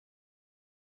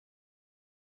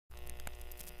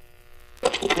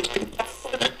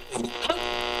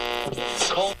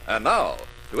And now,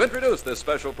 to introduce this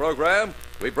special program,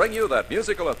 we bring you that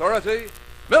musical authority,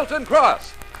 Milton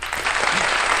Cross.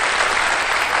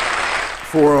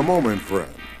 For a moment,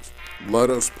 friends, let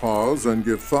us pause and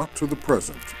give thought to the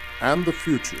present and the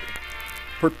future,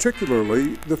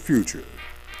 particularly the future.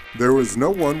 There is no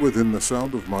one within the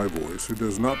sound of my voice who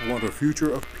does not want a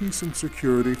future of peace and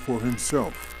security for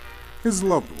himself, his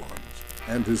loved ones,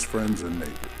 and his friends and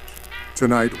neighbors.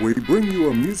 Tonight, we bring you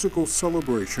a musical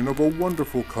celebration of a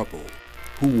wonderful couple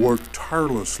who worked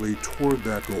tirelessly toward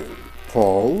that goal,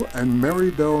 Paul and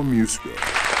Marybelle Musco.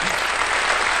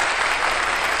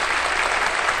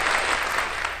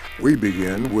 We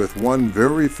begin with one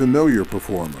very familiar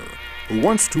performer who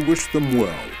wants to wish them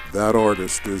well. That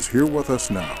artist is here with us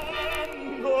now.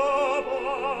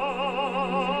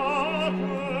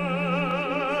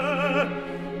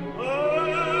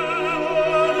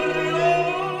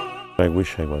 I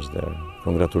wish I was there.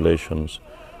 Congratulations,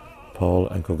 Paul,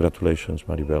 and congratulations,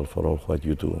 Marybelle, for all what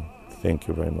you do. Thank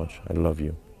you very much. I love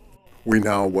you. We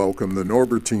now welcome the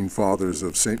Norbertine Fathers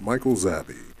of St. Michael's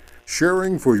Abbey,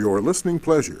 sharing for your listening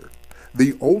pleasure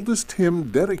the oldest hymn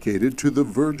dedicated to the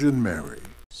Virgin Mary.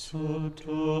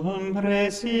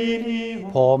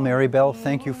 Paul, Marybelle,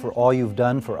 thank you for all you've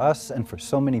done for us and for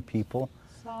so many people.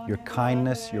 Your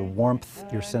kindness, your warmth,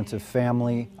 your sense of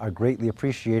family are greatly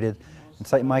appreciated. And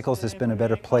St. Michael's has been a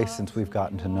better place since we've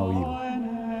gotten to know you.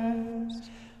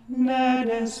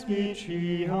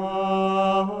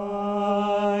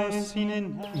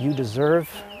 You deserve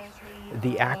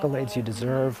the accolades, you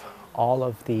deserve all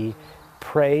of the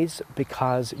praise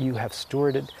because you have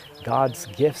stewarded God's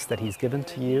gifts that He's given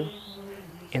to you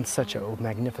in such a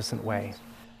magnificent way.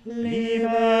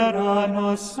 Libera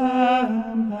nos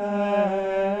semper,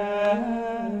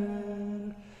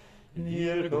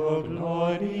 Virgo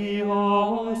gloriosa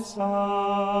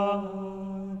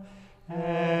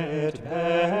et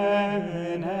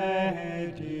benedicta.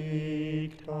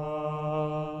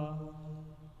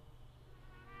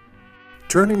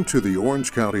 Turning to the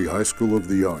Orange County High School of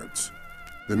the Arts,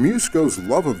 the Musco's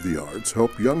love of the arts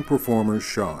help young performers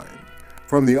shine.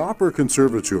 From the Opera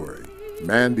Conservatory,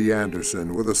 Mandi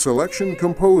Anderson with a selection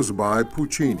composed by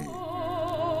Puccini.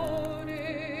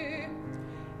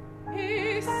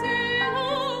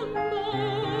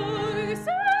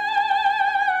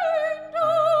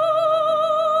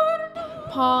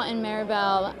 Paul and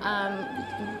Marybelle,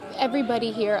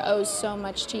 everybody here owes so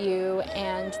much to you,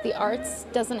 and the arts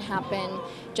doesn't happen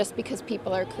just because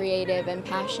people are creative and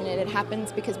passionate. It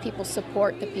happens because people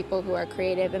support the people who are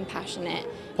creative and passionate.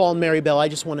 Paul and Marybelle, I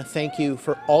just want to thank you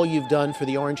for all you've done for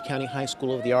the Orange County High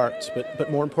School of the Arts,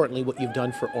 but more importantly, what you've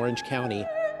done for Orange County.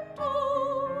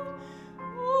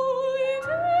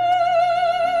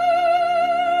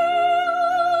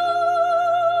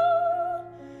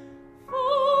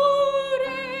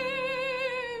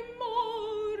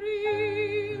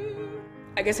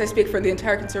 I guess I speak for the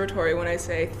entire conservatory when I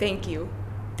say thank you.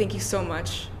 Thank you so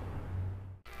much.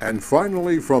 And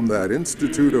finally, from that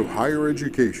Institute of Higher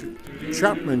Education,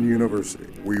 Chapman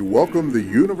University, we welcome the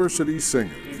University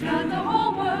Singers. He's got the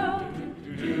whole world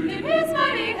in his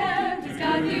mighty hand. He's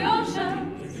got the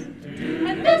ocean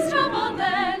and this troubled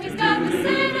land. He's got the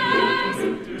sinners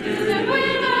to the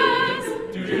winners.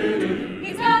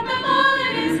 He's got them all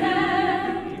in his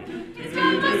hand. He's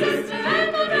got my sister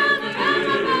and my brother and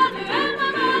my brother and my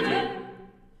mother.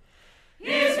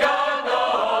 He's got the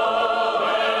whole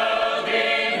world in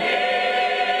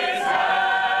his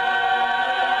hands.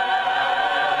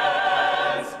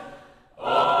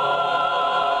 Oh,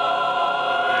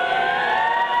 yeah.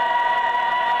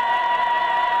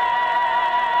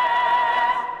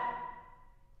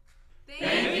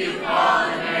 Thank you, Paul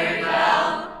and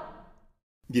Marybelle.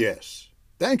 Yes,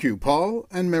 thank you, Paul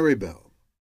and Marybelle.